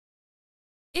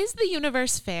Is the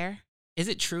universe fair? Is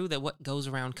it true that what goes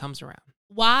around comes around?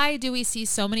 Why do we see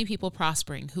so many people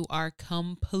prospering who are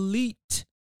complete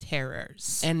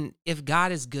terrors? And if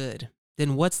God is good,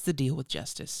 then what's the deal with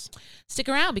justice? Stick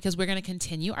around because we're going to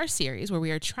continue our series where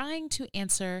we are trying to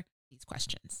answer these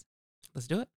questions. Let's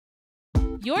do it.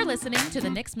 You're listening to the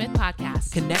Nick Smith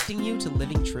Podcast, Connecting you to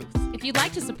living truth. If you'd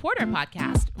like to support our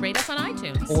podcast, rate us on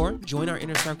iTunes. Or join our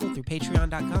inner circle through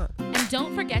patreon.com. And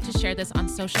don't forget to share this on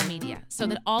social media so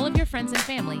that all of your friends and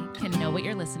family can know what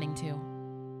you're listening to.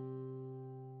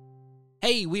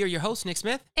 Hey, we are your hosts, Nick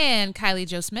Smith. And Kylie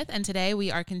Jo Smith. And today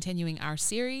we are continuing our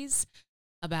series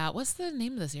about, what's the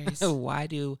name of the series? Why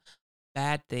do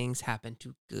bad things happen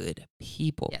to good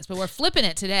people? Yes, but we're flipping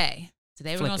it today.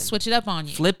 Today we're going to switch it up on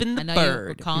you. Flipping the I know bird.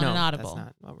 You're calling no, an audible. That's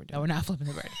not what we're doing. No, we're not flipping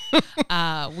the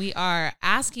bird. We are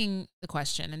asking the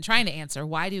question and trying to answer,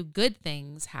 why do good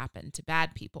things happen to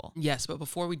bad people? Yes, but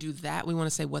before we do that, we want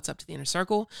to say what's up to the inner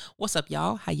circle. What's up,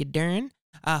 y'all? How you doing?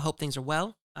 Hope things are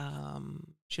well.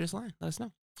 Shoot us a line. Let us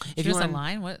know. If you want a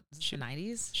line, what? The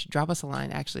 90s? Drop us a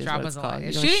line, actually. Drop us a line.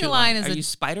 You're Shooting a line is Are you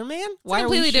Spider-Man? Why a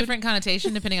completely different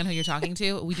connotation depending on who you're talking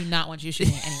to. We do not want you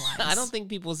shooting any lines. I don't think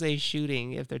people say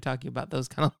shooting if they're talking about those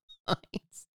kind of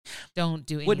lines. Don't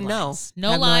do any Wouldn't lines.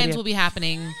 know. No lines will be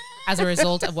happening as a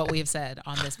result of what we have said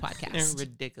on this podcast. They're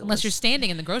ridiculous. Unless you're standing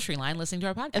in the grocery line listening to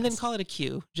our podcast. And then call it a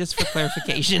Q, just for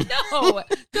clarification. No,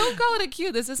 don't call it a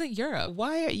Q. This isn't Europe.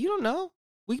 Why? You don't know.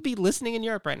 We could be listening in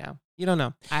Europe right now. You don't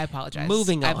know. I apologize.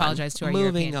 Moving on. I apologize to our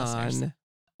European listeners. Moving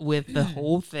on with the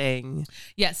whole thing.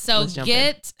 Yes. So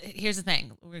here's the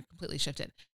thing. We're completely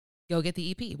shifted. Go get the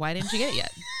EP. Why didn't you get it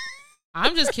yet?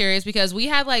 I'm just curious because we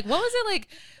had what was it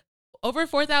over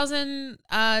 4,000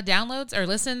 downloads or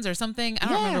listens or something. I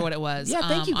don't remember what it was. Yeah,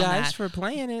 thank you guys for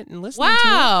playing it and listening to it.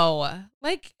 Wow.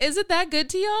 Is it that good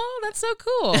to y'all? That's so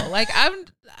cool.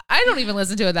 I don't even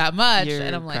listen to it that much. You're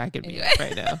and I'm cracking me up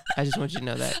right now. I just want you to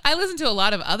know that. I listen to a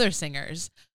lot of other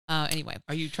singers. Anyway.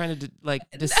 Are you trying to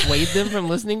dissuade them from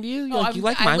listening to you? You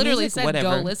like my I literally music? said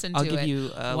Whatever. Go listen to I'll it. give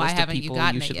you a Why list haven't of people you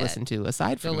gotten you it should yet? listen to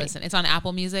aside from Go me. listen. It's on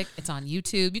Apple Music. It's on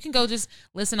YouTube. You can go just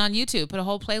listen on YouTube. Put a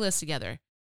whole playlist together.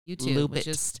 YouTube, which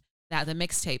is that the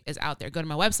mixtape is out there. Go to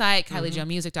my website,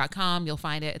 KylieJoMusic.com. You'll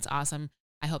find it. It's awesome.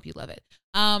 I hope you love it.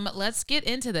 Let's get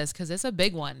into this because it's a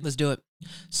big one. Let's do it.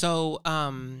 So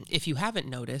if you haven't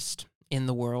noticed in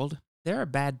the world, there are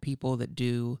bad people that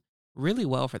do really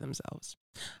well for themselves.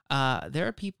 There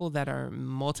are people that are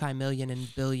multi-million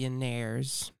and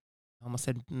billionaires. I almost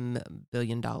said $1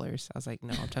 billion. I was like,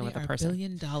 no, I'm talking about the person.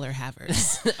 $1 billion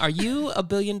havers. Are you a $1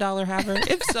 billion haver?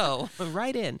 If so,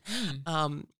 write in.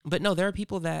 But no, there are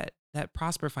people that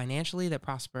prosper financially, that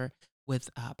prosper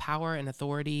with power and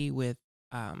authority, with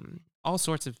all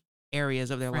sorts of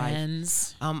areas of their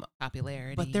life.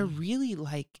 Popularity. But they're really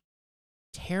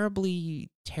terribly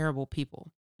terrible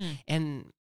people. And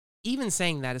even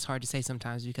saying that is hard to say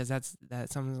sometimes because that's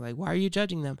someone's like, why are you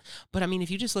judging them? But I mean, if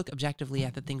you just look objectively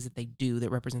at the things that they do that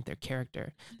represent their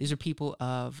character, these are people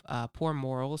of poor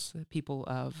morals, people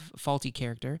of faulty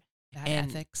character,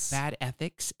 bad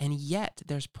ethics, and yet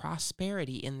there's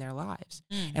prosperity in their lives.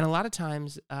 And a lot of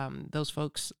times, those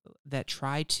folks that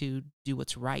try to do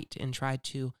what's right and try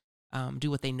to do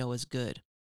what they know is good,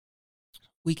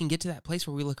 we can get to that place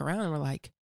where we look around and we're like,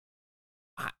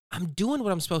 I'm doing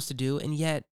what I'm supposed to do, and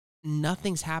yet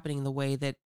nothing's happening the way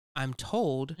that I'm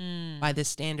told by this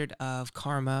standard of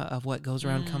karma, of what goes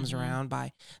around comes around,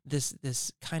 by this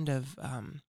kind of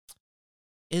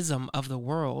ism of the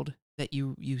world that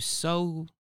you sow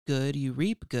good, you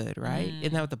reap good, right?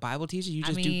 Isn't that what the Bible teaches? You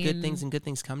just do good things and good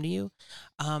things come to you.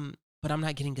 But I'm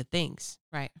not getting good things.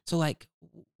 Right. So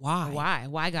why?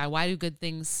 Why, God? Why do good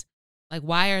things,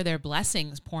 why are there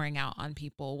blessings pouring out on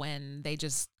people when they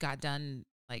just got done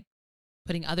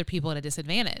putting other people at a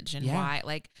disadvantage? And why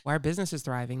are businesses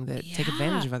thriving that take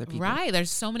advantage of other people? Right.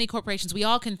 There's so many corporations. We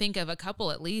all can think of a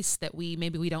couple at least that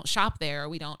maybe we don't shop there or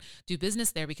we don't do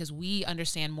business there because we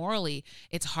understand morally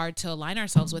it's hard to align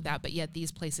ourselves with that, but yet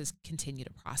these places continue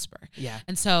to prosper. Yeah.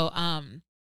 And so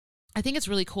I think it's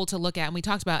really cool to look at, and we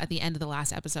talked about at the end of the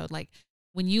last episode,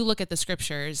 when you look at the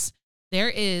scriptures,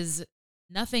 there is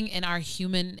nothing in our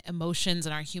human emotions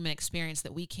and our human experience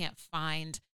that we can't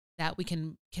find, that we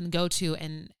can go to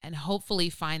and hopefully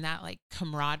find that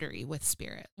camaraderie with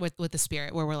spirit, with the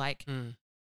spirit, where we're like,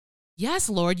 yes,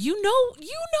 Lord, you know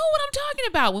what I'm talking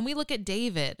about. When we look at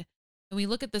David and we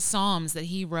look at the Psalms that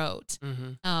he wrote,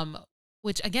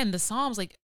 which again, the Psalms,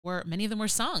 many of them were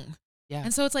sung. Yeah.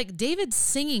 And so it's David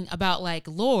singing about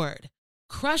Lord,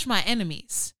 crush my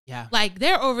enemies. Yeah.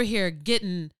 They're over here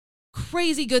getting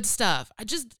crazy good stuff.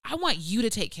 I want you to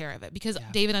take care of it, because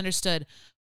David understood,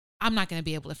 I'm not going to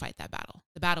be able to fight that battle.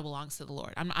 The battle belongs to the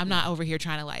Lord. I'm not over here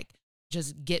trying to like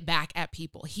just get back at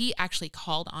people. He actually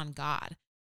called on God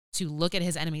to look at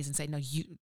his enemies and say, no,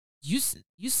 you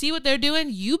see what they're doing?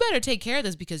 You better take care of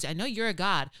this, because I know you're a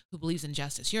God who believes in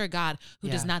justice. You're a God who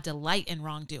does not delight in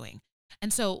wrongdoing.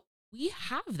 And so we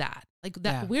have that. Like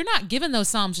that, we're not given those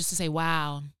Psalms just to say,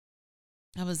 wow,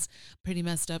 that was pretty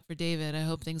messed up for David. I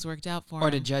hope things worked out for him.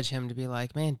 Or to judge him, to be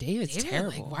like, man, David's terrible.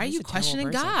 Like, why are you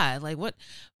questioning God? Like, what?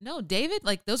 No, David,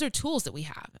 like, those are tools that we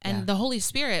have. And the Holy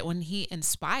Spirit, when he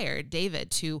inspired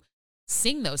David to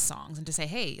sing those songs and to say,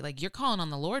 hey, like, you're calling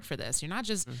on the Lord for this. You're not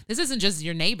just, this isn't just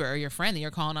your neighbor or your friend that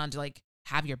you're calling on to, like,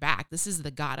 have your back. This is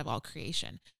the God of all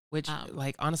creation. Which,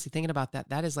 like, honestly, thinking about that,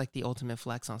 that is like the ultimate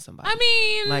flex on somebody. I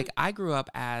mean, like, I grew up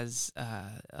as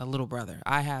a little brother.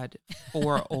 I had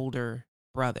 4 older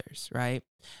brothers, right?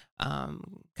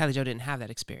 Kylie Jo didn't have that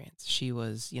experience. She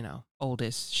was,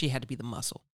 oldest. She had to be the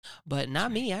muscle. But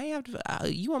not me. I have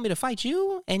to. You want me to fight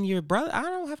you and your brother? I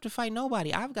don't have to fight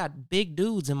nobody. I've got big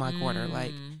dudes in my corner.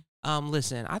 Like,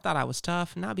 listen, I thought I was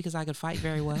tough, not because I could fight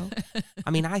very well.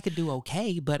 I mean, I could do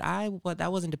okay, but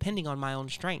that wasn't depending on my own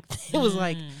strength. It was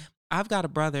like, I've got a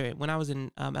brother. When I was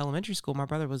in elementary school, my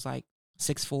brother was like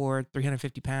 6'4",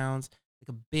 350 pounds,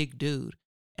 like a big dude.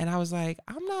 And I was like,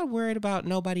 I'm not worried about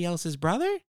nobody else's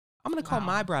brother. I'm going to call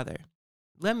my brother.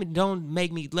 Let me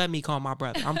call my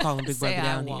brother. I'm calling big brother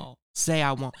down here. Say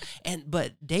I won't.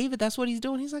 But David, that's what he's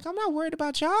doing. He's like, I'm not worried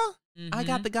about y'all. I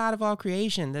got the God of all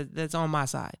creation that's on my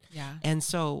side. Yeah. And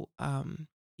so,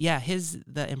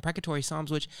 the imprecatory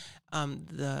Psalms, which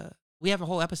we have a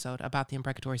whole episode about the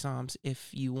imprecatory Psalms. If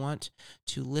you want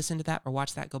to listen to that or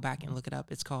watch that, go back and look it up.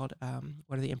 It's called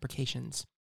What Are the Imprecations?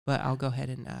 But I'll go ahead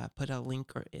and put a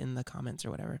link in the comments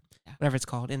or whatever it's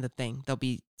called in the thing. There'll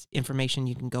be information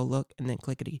you can go look and then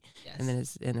clickety, and then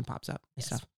it pops up and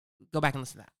stuff. Go back and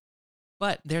listen to that.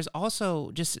 But there's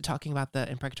also, just talking about the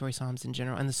imprecatory Psalms in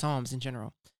general and the Psalms in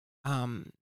general.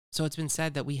 So it's been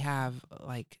said that we have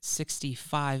like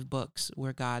 65 books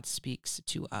where God speaks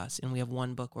to us, and we have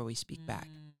 1 book where we speak back.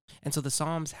 And so the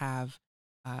Psalms have,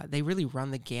 they really run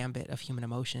the gambit of human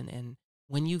emotion. And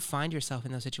when you find yourself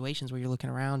in those situations where you're looking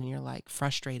around and you're like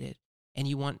frustrated and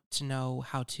you want to know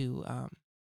how to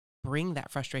bring that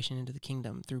frustration into the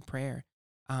kingdom through prayer,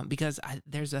 because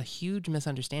there's a huge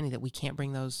misunderstanding that we can't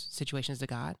bring those situations to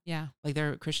God. Yeah. Like,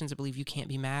 there are Christians that believe you can't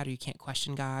be mad, or you can't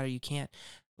question God, or you can't,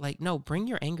 like, no, bring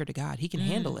your anger to God. He can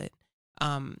handle it.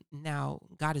 Now,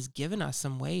 God has given us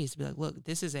some ways to be like, look,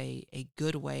 this is a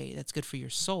good way that's good for your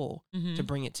soul to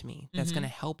bring it to me. That's going to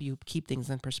help you keep things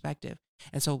in perspective.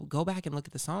 And so go back and look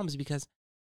at the Psalms, because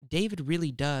David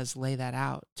really does lay that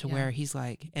out to where he's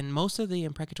like, and most of the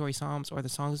imprecatory Psalms or the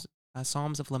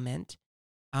Psalms of lament,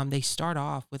 they start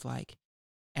off with like,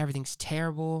 everything's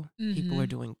terrible. People are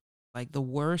doing like the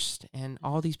worst, and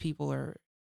all these people are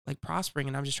like prospering,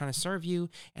 and I'm just trying to serve you,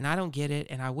 and I don't get it,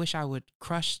 and I wish I would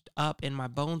crush up and my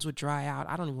bones would dry out.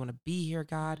 I don't even want to be here,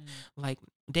 God. Like,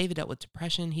 David dealt with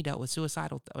depression. He dealt with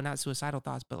not suicidal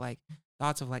thoughts, but like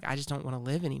thoughts of like, I just don't want to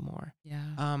live anymore.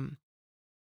 Yeah.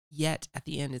 Yet at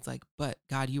the end, it's like, but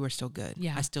God, you are still good.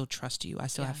 Yeah. I still trust you. I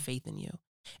still have faith in you.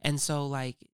 And so,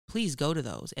 like, please go to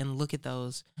those and look at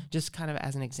those just kind of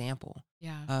as an example,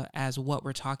 as what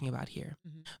we're talking about here.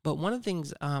 But one of the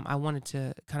things I wanted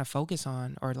to kind of focus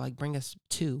on, or like bring us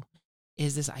to,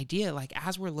 is this idea, like,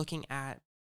 as we're looking at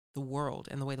the world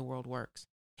and the way the world works,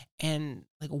 and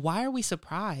like, why are we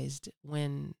surprised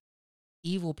when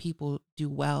evil people do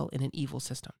well in an evil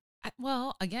system?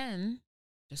 Well, again,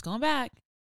 just going back,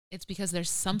 it's because there's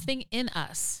something in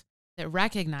us that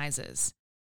recognizes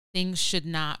things should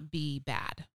not be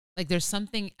bad. Like, there's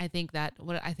something, I think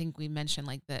we mentioned,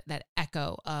 like that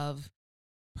echo of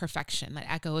perfection, that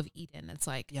echo of Eden. It's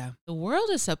like, the world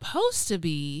is supposed to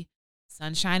be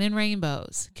sunshine and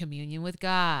rainbows, communion with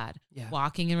God,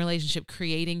 walking in relationship,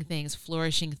 creating things,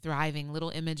 flourishing, thriving, little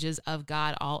images of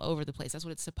God all over the place. That's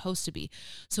what it's supposed to be.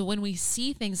 So when we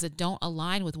see things that don't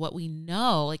align with what we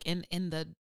know, like in the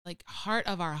like heart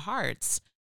of our hearts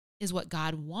is what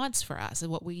God wants for us, and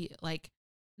what we like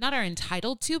not are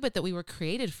entitled to, but that we were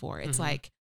created for. It's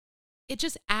like, it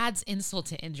just adds insult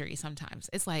to injury sometimes.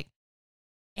 It's like,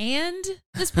 and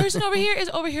this person over here is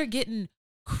over here getting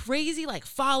crazy like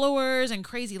followers and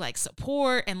crazy like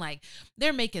support, and like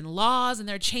they're making laws and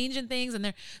they're changing things, and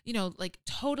they're, like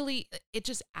totally, it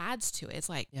just adds to it. It's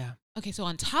like, okay, so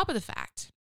on top of the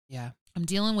fact, I'm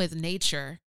dealing with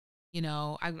nature,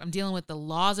 I'm dealing with the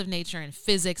laws of nature and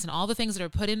physics and all the things that are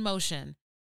put in motion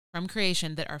from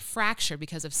creation that are fractured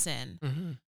because of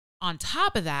sin. On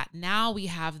top of that, now we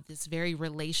have this very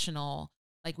relational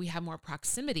like we have more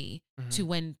proximity Mm-hmm. to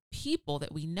when people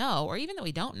that we know, or even that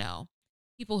we don't know,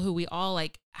 people who we all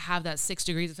like have that 6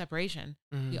 degrees of separation,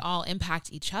 Mm-hmm. we all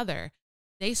impact each other.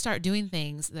 They start doing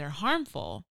things that are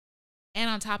harmful. And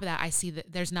on top of that, I see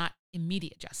that there's not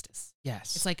immediate justice.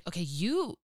 Yes. It's like, okay,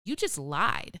 you just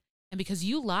lied. And because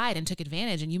you lied and took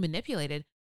advantage and you manipulated,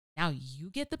 now you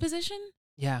get the position?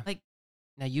 Yeah. Like,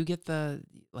 now you get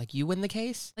you win the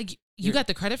case. like you You're- got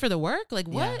the credit for the work? Like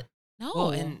what? Yeah. No.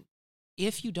 Well, and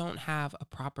if you don't have a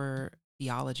proper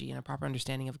theology and a proper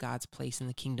understanding of God's place in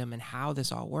the kingdom and how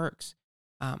this all works,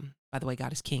 by the way,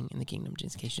 God is king in the kingdom,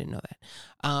 just in case you didn't know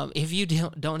that. If you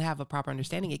don't have a proper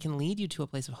understanding, it can lead you to a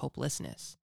place of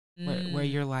hopelessness, where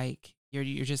you're like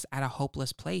you're just at a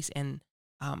hopeless place. And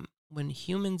when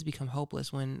humans become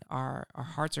hopeless, when our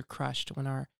hearts are crushed, when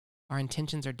our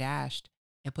intentions are dashed,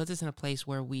 it puts us in a place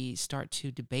where we start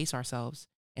to debase ourselves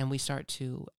and we start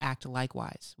to act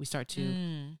likewise. We start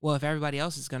to, well, if everybody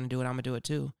else is going to do it, I'm going to do it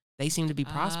too. They seem to be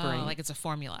prospering. Like it's a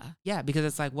formula. Yeah, because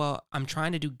it's like, well, I'm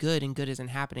trying to do good and good isn't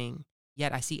happening.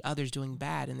 Yet I see others doing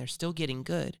bad and they're still getting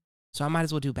good. So I might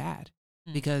as well do bad.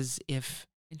 Because if,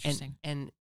 Interesting.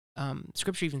 And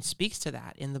scripture even speaks to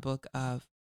that in the book of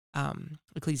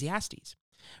Ecclesiastes,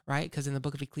 right? Because in the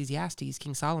book of Ecclesiastes,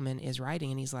 King Solomon is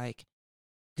writing and he's like,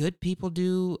 good people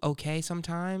do okay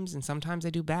sometimes, and sometimes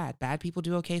they do bad. Bad people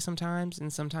do okay sometimes,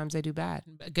 and sometimes they do bad.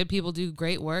 Good people do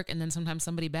great work, and then sometimes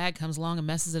somebody bad comes along and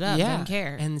messes it up. Yeah. Doesn't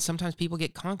care. And sometimes people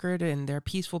get conquered, and they're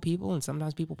peaceful people, and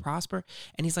sometimes people prosper.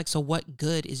 And he's like, so what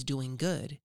good is doing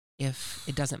good if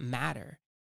it doesn't matter?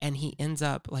 And he ends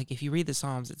up, like, if you read the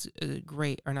Psalms, it's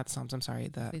great, or not the Psalms, I'm sorry,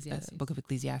 the book of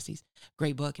Ecclesiastes,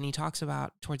 great book. And he talks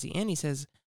about, towards the end, he says,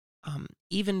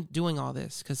 even doing all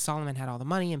this, because Solomon had all the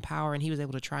money and power and he was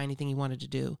able to try anything he wanted to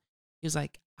do. He was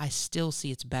like, I still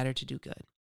see it's better to do good.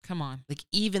 Come on. Like,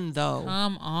 even though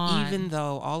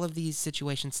all of these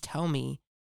situations tell me,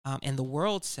 and the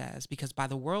world says, because by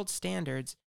the world's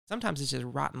standards, sometimes it's just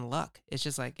rotten luck. It's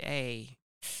just like, hey,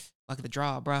 luck of the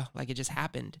draw, bruh. Like, it just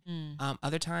happened.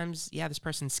 Other times, yeah, this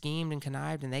person schemed and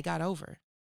connived and they got over.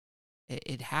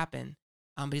 It happened.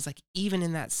 But he's like, even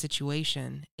in that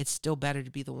situation, it's still better to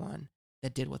be the one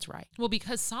that did what's right. Well,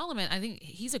 because Solomon, I think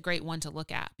he's a great one to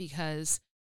look at because,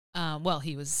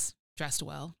 he was dressed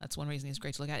well. That's one reason he's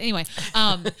great to look at. Anyway,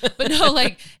 but no,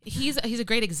 like he's a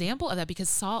great example of that because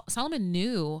Solomon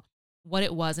knew what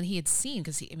it was and he had seen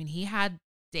because he had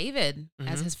David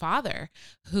as his father,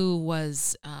 who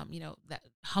was, that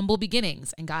humble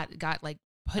beginnings and got like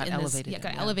put in elevated this,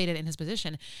 got elevated in his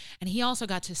position, and he also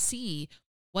got to see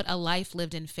what a life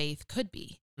lived in faith could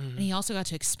be. And he also got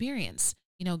to experience,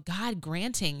 God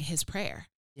granting his prayer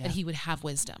that he would have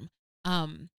wisdom.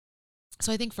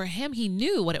 So I think for him, he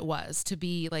knew what it was to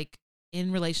be like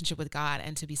in relationship with God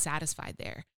and to be satisfied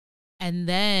there. And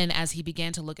then as he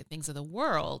began to look at things of the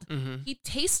world, he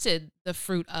tasted the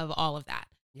fruit of all of that.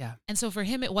 Yeah. And so for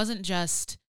him, it wasn't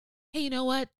just, hey, you know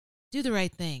what? Do the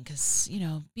right thing because,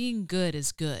 being good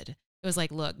is good. It was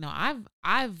like, look, no,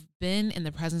 I've been in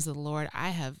the presence of the Lord. I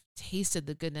have tasted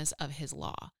the goodness of his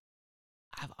law.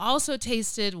 I've also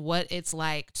tasted what it's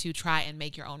like to try and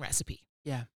make your own recipe.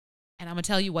 Yeah. And I'm going to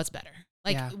tell you what's better.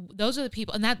 Like those are the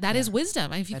people, and that is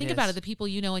wisdom. And if you think about it, the people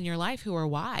you know in your life who are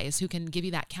wise, who can give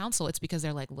you that counsel, it's because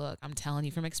they're like, look, I'm telling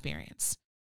you from experience,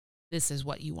 this is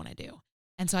what you want to do.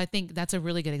 And so I think that's a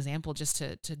really good example just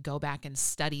to go back and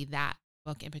study that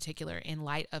book in particular in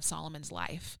light of Solomon's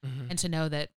life and to know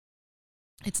that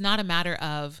it's not a matter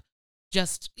of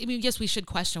just, yes, we should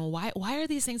question, well, why are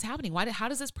these things happening? How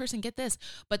does this person get this?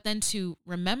 But then to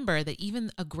remember that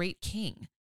even a great king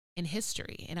in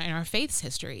history, in our faith's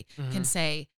history, can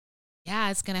say, yeah,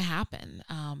 it's going to happen.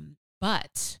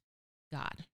 But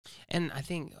God. And I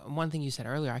think one thing you said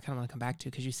earlier, I kind of want to come back to,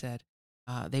 because you said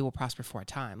they will prosper for a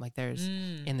time. Like there's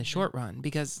in the short run,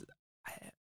 because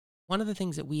one of the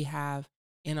things that we have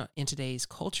in today's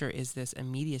culture is this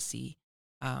immediacy,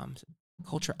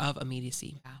 culture of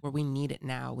immediacy, where we need it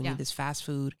now. We need this fast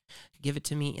food. Give it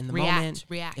to me in the moment.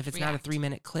 If it's not a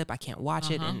 3-minute clip, I can't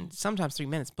watch it. And sometimes 3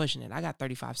 minutes pushing it. I got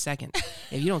 35 seconds.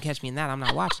 If you don't catch me in that, I'm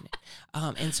not watching it.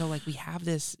 And so like we have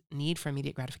this need for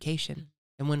immediate gratification.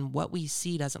 And when what we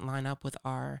see doesn't line up with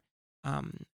our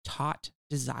taught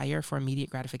desire for immediate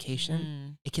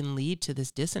gratification, it can lead to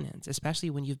this dissonance,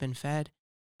 especially when you've been fed,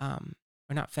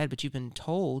 or not fed, but you've been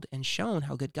told and shown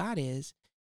how good God is.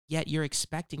 Yet you're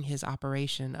expecting his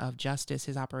operation of justice,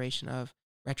 his operation of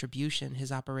retribution, his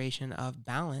operation of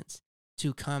balance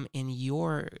to come in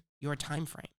your time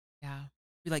frame. Yeah.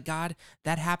 Be like, God,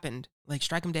 that happened. Like,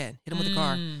 strike them dead. Hit them with a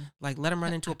car. Like, let them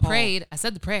run into a I pole. prayed. I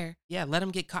said the prayer. Yeah, let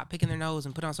them get caught picking their nose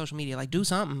and put it on social media. Like, do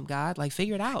something, God. Like,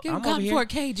 figure it out. Give I'm God over here.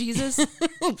 4K, Jesus.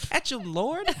 Catch them,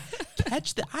 Lord.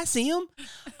 I see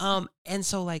them. And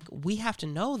so, like, we have to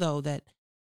know, though, that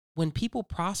when people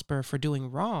prosper for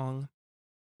doing wrong,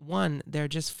 one, they're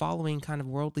just following kind of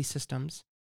worldly systems,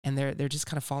 and they're just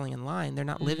kind of falling in line. They're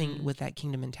not living with that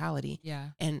kingdom mentality. Yeah.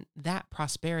 And that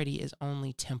prosperity is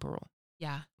only temporal.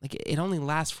 Yeah. Like, it only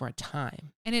lasts for a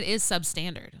time. And it is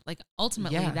substandard. Like,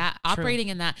 ultimately, Yeah, that true. operating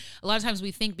in that, a lot of times we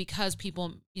think because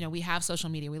people, we have social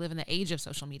media, we live in the age of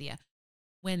social media.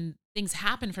 When things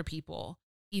happen for people,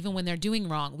 even when they're doing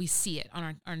wrong, we see it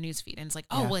on our newsfeed. And it's like,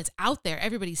 oh, well, it's out there.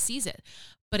 Everybody sees it.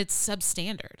 But it's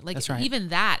substandard. Like, That's right. even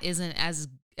that isn't as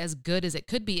good as it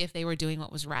could be if they were doing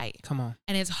what was right. Come on.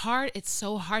 And it's hard. It's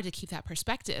so hard to keep that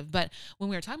perspective. But when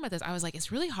we were talking about this, I was like,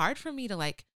 it's really hard for me to,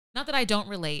 like, not that I don't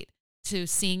relate to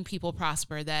seeing people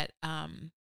prosper that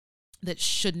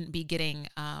shouldn't be getting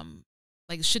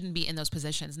shouldn't be in those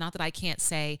positions. Not that I can't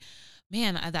say,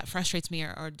 man, that frustrates me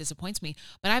or disappoints me,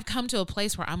 but I've come to a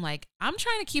place where I'm like, I'm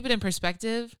trying to keep it in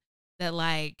perspective that,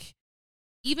 like,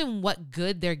 even what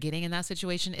good they're getting in that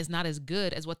situation is not as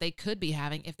good as what they could be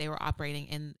having if they were operating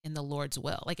in the Lord's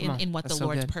will, like in what the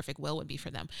Lord's perfect will would be for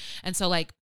them. And so,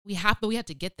 like, we have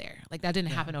to get there. Like, that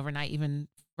didn't happen overnight. Even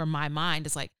for my mind,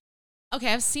 it's like,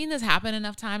 okay, I've seen this happen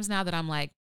enough times now that I'm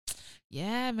like,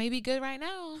 yeah, it may be good right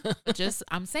now, but just,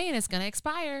 I'm saying it's going to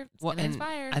expire. It's going to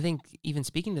expire. I think even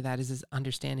speaking to that is this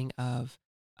understanding of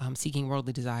seeking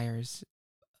worldly desires,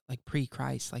 like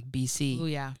pre-Christ, like BC. Oh,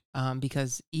 yeah.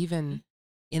 Because even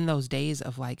in those days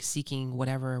of, like, seeking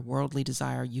whatever worldly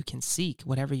desire you can seek,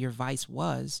 whatever your vice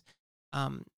was,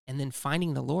 and then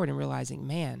finding the Lord and realizing,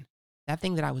 man, that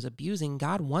thing that I was abusing,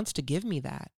 God wants to give me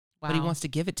that. Wow. But he wants to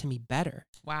give it to me better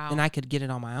than I could get it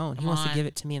on my own. He wants to give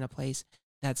it to me in a place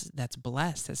that's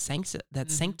blessed,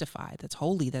 that's sanctified, that's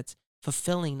holy, that's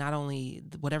fulfilling not only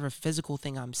whatever physical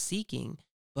thing I'm seeking,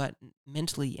 but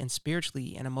mentally and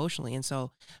spiritually and emotionally. And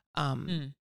so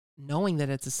knowing that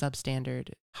it's a substandard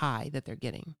high that they're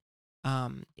getting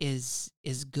is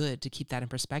good to keep that in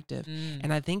perspective.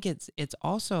 And I think it's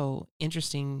also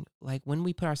interesting, like, when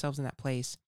we put ourselves in that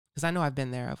place, because I know I've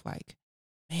been there of, like,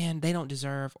 man, they don't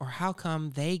deserve, or how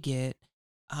come they get,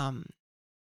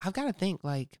 I've got to think,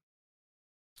 like,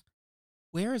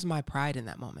 where is my pride in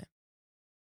that moment?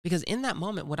 Because in that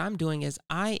moment, what I'm doing is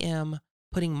I am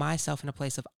putting myself in a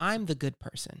place of, I'm the good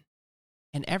person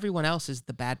and everyone else is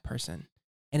the bad person.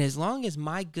 And as long as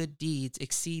my good deeds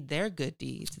exceed their good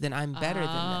deeds, then I'm better than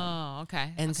them. Oh,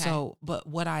 okay. And so, but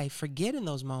what I forget in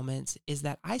those moments is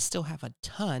that I still have a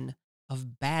ton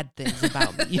of bad things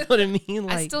about me. You know what I mean?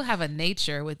 Like, I still have a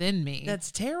nature within me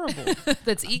that's terrible.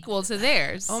 that's equal to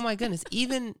theirs. Oh my goodness.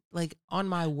 Even, like, on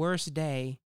my worst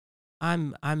day,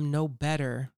 I'm no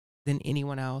better than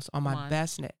anyone else. On my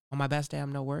best day,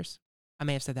 I'm no worse. I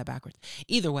may have said that backwards.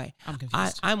 Either way, I'm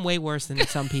confused. I'm way worse than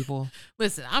some people.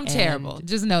 Listen, I'm terrible.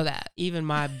 Just know that. Even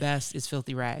my best is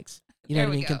filthy rags. You know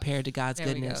what I mean? Compared to God's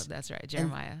goodness. That's right.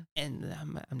 Jeremiah. And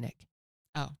I'm Nick.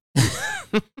 Oh.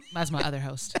 That's my other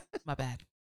host. My bad.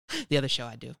 The other show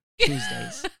I do.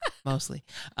 Tuesdays, mostly.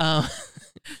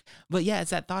 But yeah, it's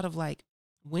that thought of, like,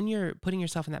 when you're putting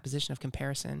yourself in that position of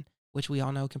comparison, which we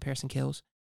all know comparison kills,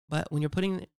 but when you're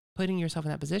putting yourself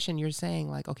in that position, you're saying,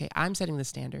 like, okay, I'm setting the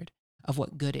standard of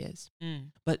what good is.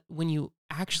 But when you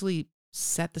actually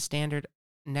set the standard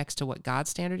next to what God's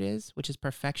standard is, which is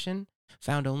perfection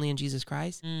found only in Jesus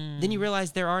Christ, then you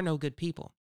realize there are no good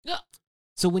people. Yeah.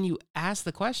 So when you ask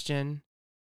the question,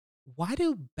 why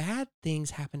do bad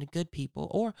things happen to good people?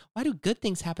 Or why do good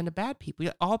things happen to bad people?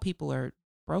 All people are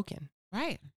broken.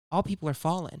 Right. All people are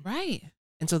fallen. Right.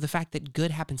 And so the fact that good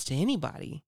happens to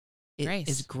anybody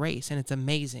is grace, and it's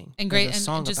amazing. And great. There's a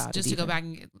song and about just it to go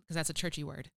even. back, because that's a churchy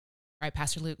word, right?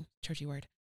 Pastor Luke, churchy word.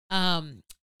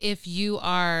 If you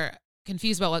are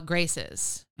confused about what grace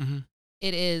is,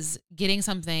 it is getting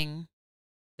something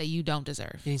that you don't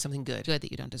deserve. Getting something good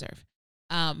that you don't deserve.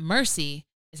 Mercy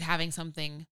is having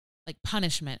something like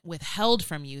punishment withheld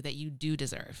from you that you do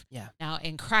deserve. Yeah. Now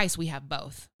in Christ, we have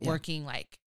both working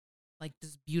like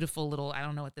this beautiful little, I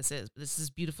don't know what this is, but this is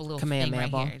beautiful little thing right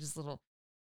here. Just little,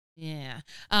 yeah.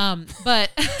 But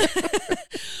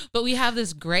but we have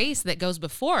this grace that goes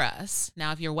before us.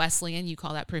 Now, if you're Wesleyan, you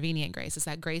call that prevenient grace. It's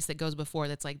that grace that goes before.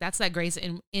 That's that grace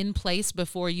in place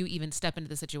before you even step into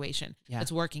the situation. Yeah.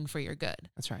 That's working for your good.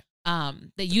 That's right.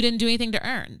 That you didn't do anything to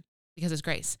earn, because it's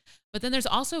grace. But then there's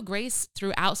also grace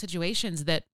throughout situations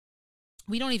that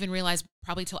we don't even realize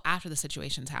probably till after the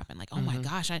situations happen. Like, oh my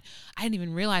gosh, I didn't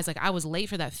even realize, like, I was late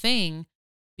for that thing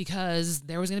because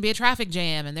there was going to be a traffic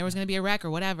jam and there was going to be a wreck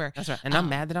or whatever. That's right. And I'm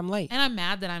mad that I'm late. And I'm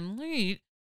mad that I'm late,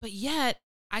 but yet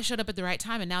I showed up at the right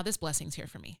time and now this blessing's here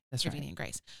for me. That's right. And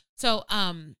grace. So,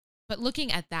 but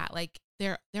looking at that, like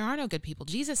there are no good people.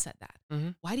 Jesus said that. Mm-hmm.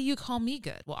 Why do you call me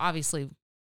good? Well, obviously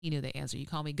he knew the answer. You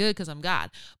call me good because I'm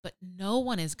God, but no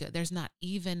one is good. There's not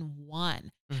even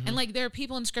one. Mm-hmm. And like there are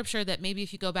people in scripture that maybe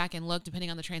if you go back and look,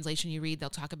 depending on the translation you read, they'll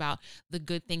talk about the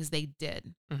good things they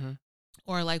did. Mm-hmm.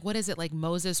 Or like, what is it? Like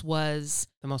Moses was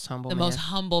the most humble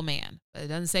man. But it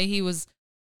doesn't say he was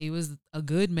a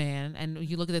good man. And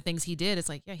you look at the things he did, it's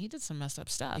like, yeah, he did some messed up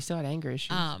stuff. He still had anger issues.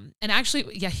 And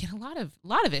actually, yeah, he had a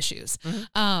lot of issues.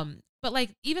 Mm-hmm. But like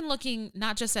even looking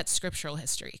not just at scriptural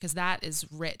history, because that is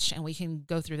rich and we can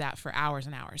go through that for hours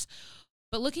and hours.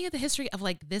 But looking at the history of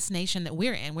like this nation that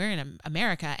we're in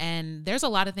America, and there's a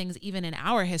lot of things even in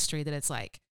our history that it's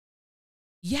like,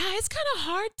 yeah, it's kind of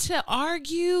hard to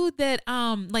argue that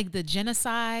like the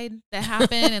genocide that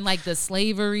happened and like the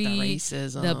slavery, the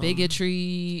racism, the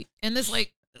bigotry, and this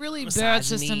like really bad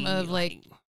system of like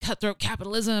cutthroat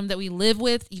capitalism that we live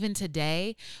with even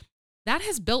today, that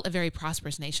has built a very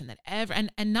prosperous nation that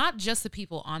and not just the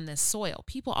people on this soil,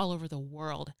 people all over the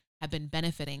world have been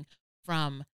benefiting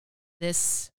from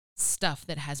this stuff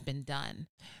that has been done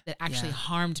that actually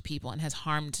harmed people and has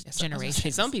harmed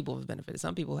generations. Some people have benefited.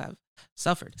 Some people have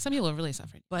suffered. Some people have really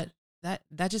suffered. But that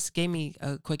just gave me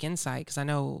a quick insight because I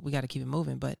know we got to keep it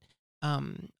moving. But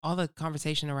all the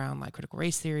conversation around like critical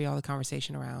race theory, all the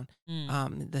conversation around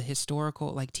the historical,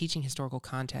 like teaching historical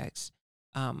context,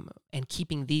 and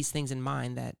keeping these things in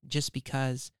mind that just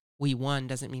because we won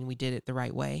doesn't mean we did it the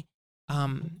right way.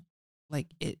 Like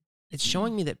it's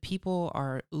showing me that people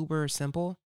are uber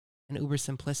simple and uber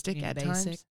simplistic at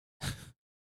times.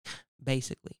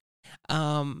 Basically.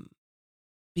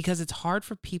 Because it's hard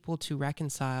for people to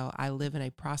reconcile, I live in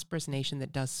a prosperous nation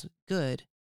that does good,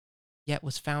 yet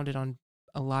was founded on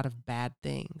a lot of bad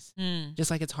things.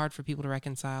 Just like it's hard for people to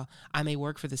reconcile, I may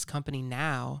work for this company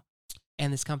now,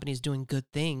 and this company is doing good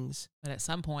things. But at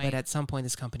some point,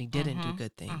 this company didn't do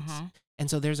good things. And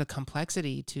so there's a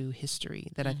complexity to history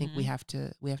that I think we have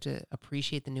to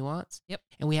appreciate the nuance. Yep.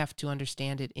 And we have to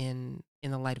understand it in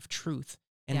the light of truth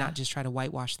and not just try to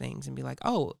whitewash things and be like,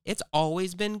 oh, it's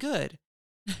always been good.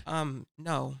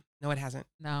 No, it hasn't.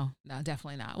 No,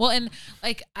 definitely not. Well, and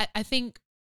like, I think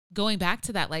going back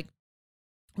to that, like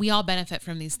we all benefit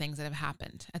from these things that have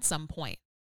happened at some point.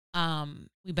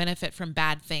 We benefit from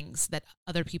bad things that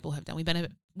other people have done.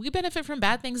 We benefit from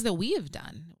bad things that we have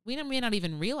done. We may not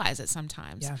even realize it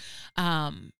sometimes.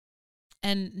 Yeah.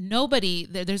 And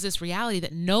there's this reality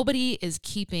that nobody is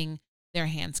keeping their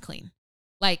hands clean.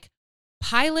 Like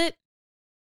Pilate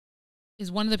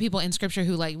is one of the people in scripture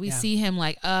who like, we see him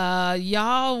like,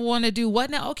 y'all want to do what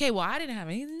now? Okay, well, I didn't have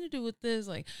anything to do with this.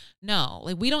 Like, no,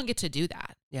 like we don't get to do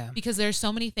that. Yeah. Because there's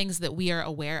so many things that we are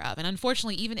aware of. And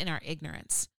unfortunately, even in our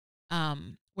ignorance,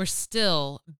 we're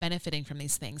still benefiting from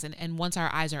these things. And once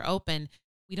our eyes are open,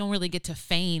 we don't really get to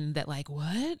feign that like,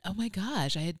 what? Oh my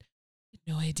gosh, I had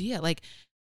no idea. Like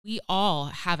we all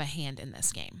have a hand in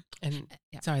this game. And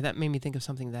sorry, that made me think of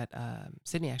something that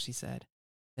Sydney actually said.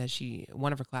 That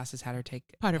one of her classes had her take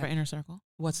part of her inner circle.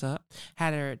 What's up?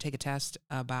 Had her take a test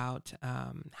about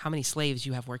how many slaves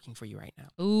you have working for you right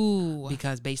now. Ooh.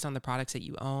 Because based on the products that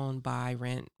you own, buy,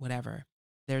 rent, whatever,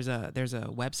 there's a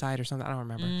website or something, I don't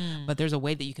remember, but there's a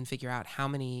way that you can figure out how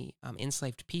many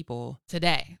enslaved people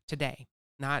today,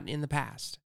 not in the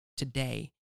past,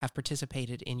 today have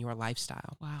participated in your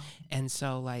lifestyle. Wow. And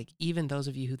so like even those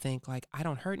of you who think like I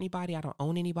don't hurt anybody, I don't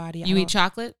own anybody. You eat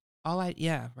chocolate?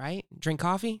 Right? Drink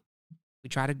coffee. We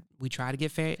try to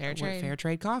get fair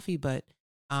trade coffee, but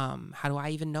how do I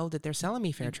even know that they're selling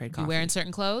me fair trade coffee? You wearing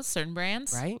certain clothes, certain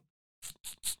brands? Right?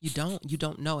 You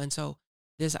don't know. And so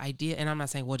this idea, and I'm not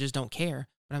saying, well, just don't care,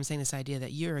 but I'm saying this idea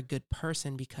that you're a good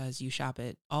person because you shop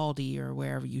at Aldi or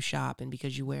wherever you shop and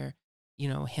because you wear,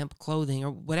 hemp clothing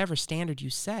or whatever standard you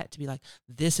set to be like,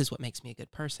 this is what makes me a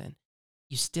good person.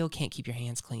 You still can't keep your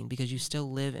hands clean because you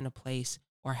still live in a place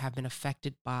or have been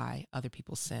affected by other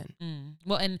people's sin.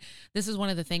 Well, and this is one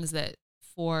of the things that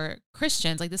for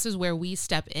Christians, like this is where we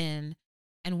step in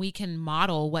and we can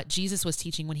model what Jesus was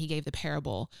teaching when he gave the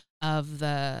parable of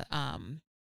the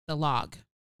log.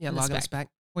 Yeah, log of the speck.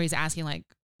 Where he's asking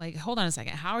like, hold on a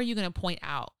second, how are you going to point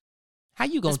out how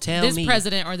you going to tell this me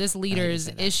president or this leader's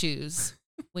issues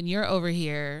when you're over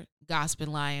here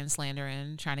gossiping, lying,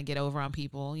 slandering, trying to get over on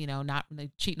people, not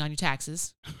cheating on your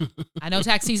taxes. I know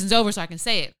tax season's over, so I can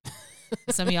say it.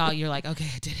 Some of y'all, you're like, okay,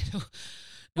 I did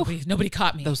it. Nobody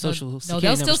caught me. Those social security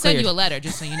they'll still send cleared. you a letter,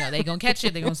 just so you know. They're going to catch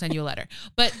it. They're going to send you a letter.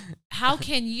 But how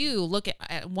can you look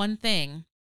at one thing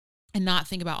and not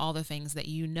think about all the things that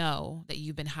you know that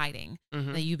you've been hiding,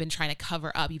 Mhm. that you've been trying to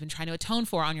cover up, you've been trying to atone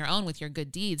for on your own with your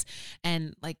good deeds.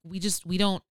 And like we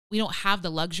don't have the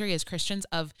luxury as Christians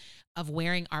of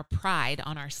wearing our pride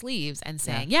on our sleeves and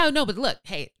saying, yeah, no, but look,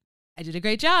 hey, I did a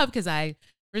great job because I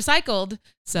recycled.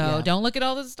 So Yeah. don't look at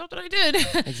all the stuff that I did.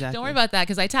 Exactly. Don't worry about that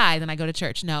because I tithe and I go to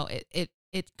church. No,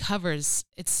 it covers,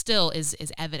 it still is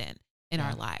evident in Yeah.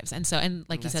 our lives. And so, and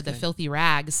like you That's said, the good. filthy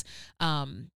rags,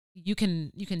 you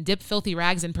can dip filthy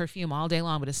rags in perfume all day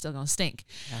long, but it's still gonna stink.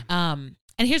 Yeah.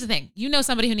 And here's the thing, you know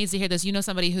somebody who needs to hear this. You know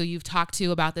somebody who you've talked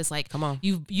to about this. Like, Come on.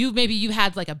 you've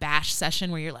had like a bash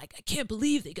session where you're like, I can't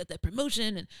believe they got that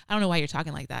promotion, and I don't know why you're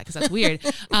talking like that because that's weird.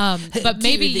 But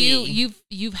maybe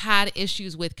you've had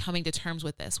issues with coming to terms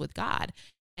with this with God,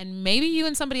 and maybe you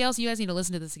and somebody else, you guys need to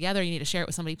listen to this together. You need to share it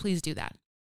with somebody. Please do that.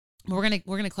 But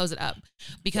we're gonna close it up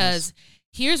because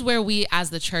here's where we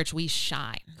as the church we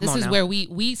shine. This is where we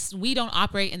don't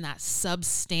operate in that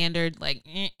substandard like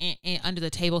under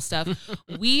the table stuff.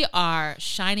 We are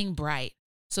shining bright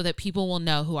so that people will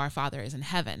know who our Father is in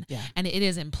heaven. Yeah. And it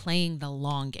is in playing the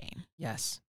long game.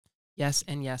 Yes. Yes,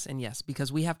 and yes, and yes.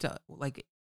 Because we have to, like,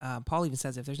 Paul even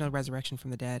says, if there's no resurrection from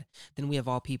the dead, then we of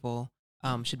all people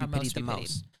should be pitied the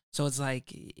most. So it's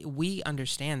like we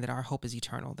understand that our hope is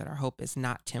eternal, that our hope is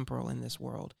not temporal in this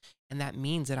world. And that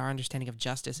means that our understanding of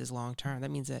justice is long term.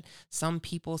 That means that some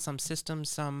people, some systems,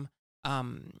 some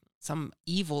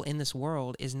evil in this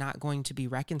world is not going to be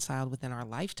reconciled within our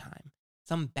lifetime.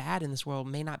 Some bad in this world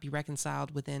may not be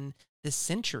reconciled within this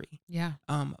century. Yeah.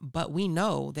 But we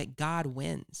know that God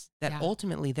wins, that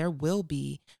ultimately there will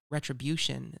be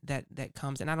retribution that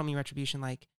comes. And I don't mean retribution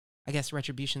like, I guess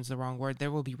retribution is the wrong word.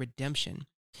 There will be redemption.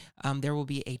 There will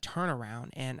be a turnaround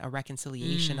and a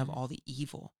reconciliation of all the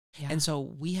evil. Yeah. And so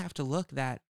we have to look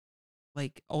that,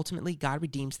 like, ultimately God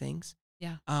redeems things.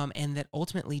 Yeah. And that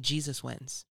ultimately Jesus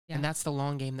wins. Yeah. And that's the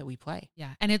long game that we play.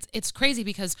 Yeah. And it's crazy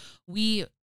because we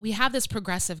have this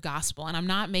progressive gospel, and I'm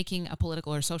not making a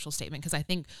political or social statement because I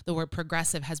think the word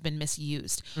progressive has been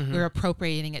misused. Mm-hmm. We're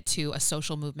appropriating it to a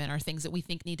social movement or things that we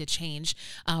think need to change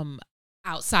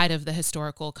outside of the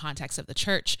historical context of the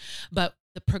church. But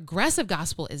the progressive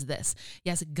gospel is this.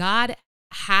 Yes, God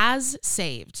has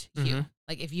saved you.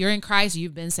 Like if you're in Christ,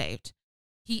 you've been saved.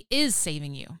 He is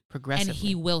saving you. Progressively. And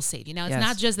he will save you. Now, it's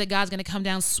not just that God's going to come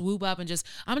down, swoop up, and just,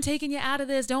 I'm taking you out of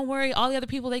this. Don't worry. All the other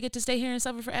people, they get to stay here and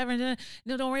suffer forever. No,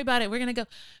 don't worry about it. We're going to go.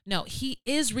 No, he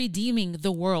is redeeming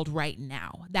the world right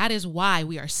now. That is why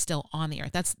we are still on the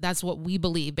earth. That's what we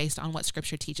believe based on what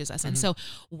scripture teaches us. Mm-hmm. And so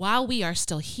while we are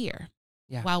still here,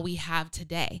 while we have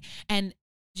today, and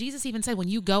Jesus even said, when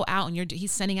you go out and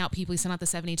he's sending out people, he sent out the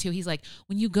 72. He's like,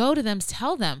 when you go to them,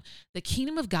 tell them the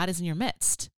kingdom of God is in your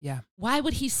midst. Yeah. Why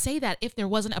would he say that if there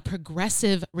wasn't a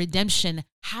progressive redemption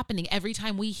happening every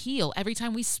time we heal, every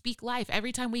time we speak life,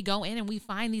 every time we go in and we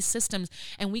find these systems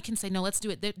and we can say, no, let's do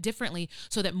it differently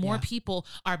so that more people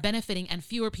are benefiting and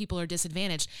fewer people are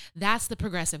disadvantaged. That's the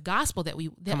progressive gospel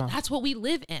that's what we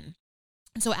live in.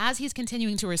 And so as he's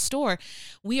continuing to restore,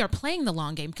 we are playing the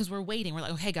long game because we're waiting. We're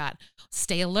like, okay, God,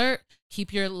 stay alert.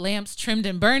 Keep your lamps trimmed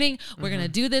and burning. We're going to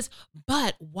do this.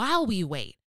 But while we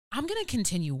wait, I'm going to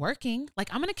continue working.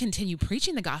 Like I'm going to continue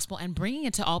preaching the gospel and bringing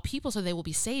it to all people so they will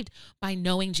be saved by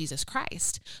knowing Jesus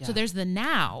Christ. Yeah. So there's the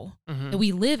now that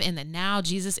we live in, that now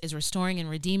Jesus is restoring and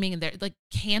redeeming. And like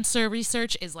cancer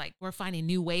research is like, we're finding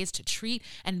new ways to treat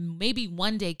and maybe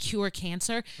one day cure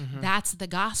cancer. That's the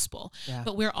gospel. Yeah.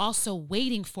 But we're also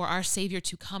waiting for our Savior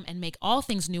to come and make all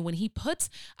things new when he puts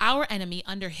our enemy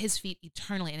under his feet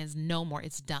eternally and is no more.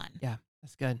 It's done. Yeah,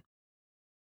 that's good.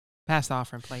 Pass the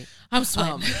offering plate. I'm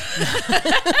sweating.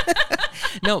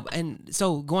 No, and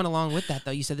so going along with that,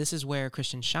 though, you said this is where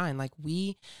Christians shine. Like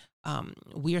we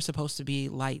are supposed to be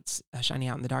lights shining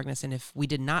out in the darkness. And if we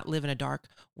did not live in a dark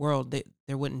world,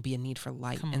 there wouldn't be a need for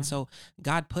light. And so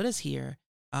God put us here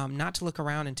not to look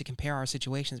around and to compare our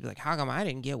situations, be like, how come I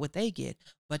didn't get what they get?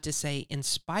 But to say, in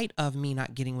spite of me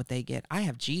not getting what they get, I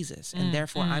have Jesus, and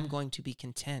therefore I'm going to be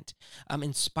content.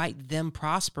 In spite them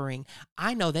prospering,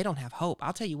 I know they don't have hope.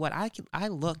 I'll tell you what, I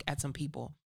look at some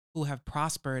people who have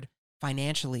prospered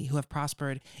financially, who have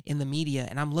prospered in the media,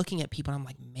 and I'm looking at people and I'm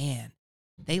like, man,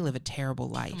 they live a terrible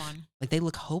life. Like they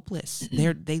look hopeless.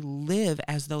 They live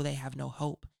as though they have no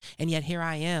hope. And yet here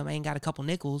I am, I ain't got a couple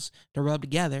nickels to rub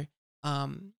together.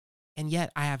 And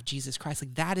yet I have Jesus Christ.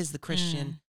 Like that is the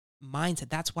Christian mindset.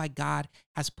 That's why God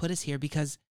has put us here,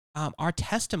 because our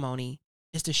testimony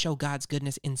is to show God's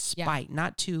goodness in spite,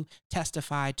 not to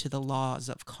testify to the laws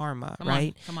of karma,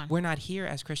 right? Come on. We're not here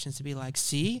as Christians to be like,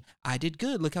 see, I did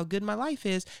good. Look how good my life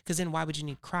is. Because then why would you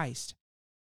need Christ?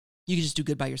 You can just do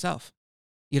good by yourself.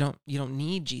 You don't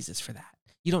need Jesus for that.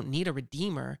 You don't need a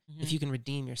redeemer Mm-hmm. if you can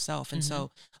redeem yourself. And Mm-hmm.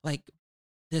 so like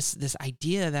this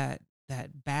idea that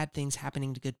bad things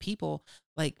happening to good people,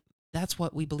 like that's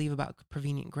what we believe about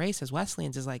prevenient grace as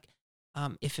Wesleyans, is like,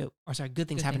 good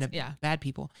things happen to bad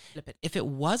people. Flip it. If it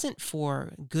wasn't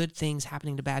for good things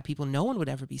happening to bad people, no one would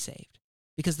ever be saved,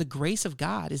 because the grace of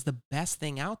God is the best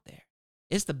thing out there.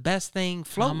 It's the best thing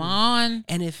floating. Come on.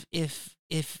 And if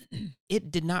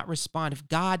it did not respond, if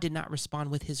God did not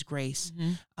respond with his grace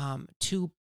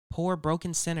to poor,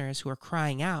 broken sinners who are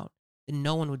crying out, then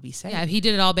no one would be saved. Yeah, if he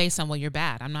did it all based on, well, you're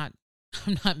bad. I'm not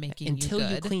making until you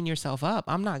good. You clean yourself up.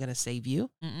 I'm not going to save you.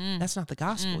 Mm-mm. That's not the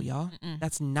gospel, y'all.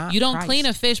 That's not. You don't Christ. clean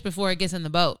a fish before it gets in the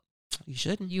boat. You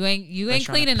shouldn't. You ain't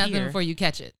cleaning nothing before you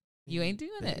catch it. You ain't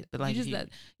doing it. But like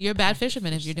you're a bad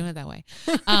fisherman if you're doing it that way.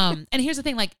 And here's the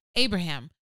thing: like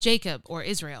Abraham, Jacob, or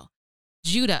Israel,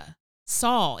 Judah,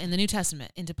 Saul in the New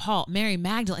Testament, into Paul, Mary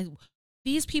Magdalene.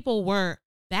 These people were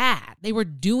bad. They were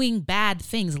doing bad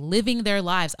things, living their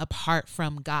lives apart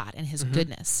from God and his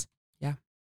goodness. Yeah.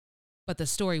 But the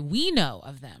story we know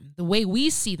of them, the way we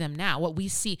see them now, what we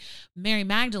see, Mary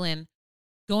Magdalene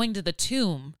going to the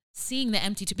tomb, seeing the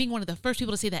empty tomb, being one of the first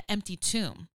people to see that empty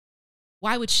tomb.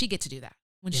 Why would she get to do that?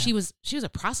 When she was a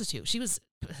prostitute, she was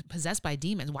possessed by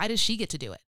demons. Why does she get to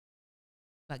do it?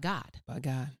 But God.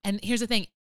 And here's the thing.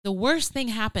 The worst thing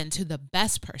happened to the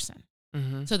best person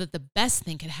so that the best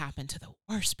thing could happen to the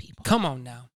worst people. Come on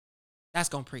now. That's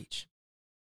going to preach.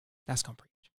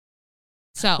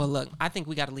 So, well, look, I think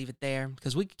we got to leave it there,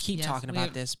 because we could keep talking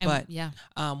about this. But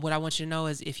what I want you to know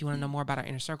is, if you want to know more about our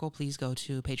inner circle, please go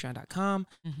to patreon.com,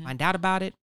 find out about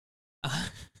it.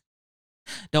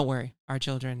 Don't worry, our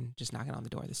children just knocking on the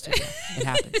door of the studio. It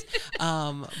happens.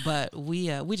 But we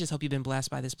just hope you've been blessed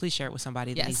by this. Please share it with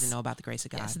somebody that needs to know about the grace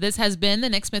of God. Yes, this has been the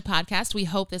Nick Smith Podcast. We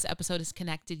hope this episode has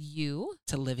connected you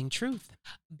to living truth.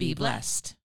 Be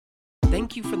blessed.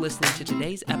 Thank you for listening to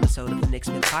today's episode of the Nick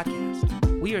Smith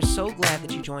Podcast. We are so glad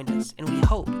that you joined us, and we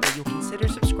hope that you'll consider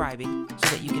subscribing so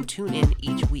that you can tune in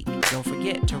each week. Don't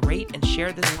forget to rate and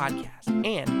share this podcast.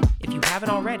 And if you haven't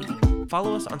already,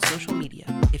 follow us on social media.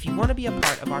 If you want to be a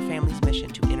part of our family's mission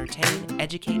to entertain,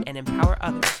 educate, and empower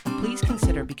others, please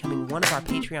consider becoming one of our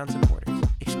Patreon supporters.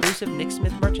 Exclusive Nick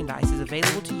Smith merchandise is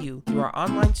available to you through our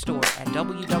online store at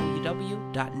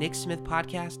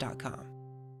www.nicksmithpodcast.com.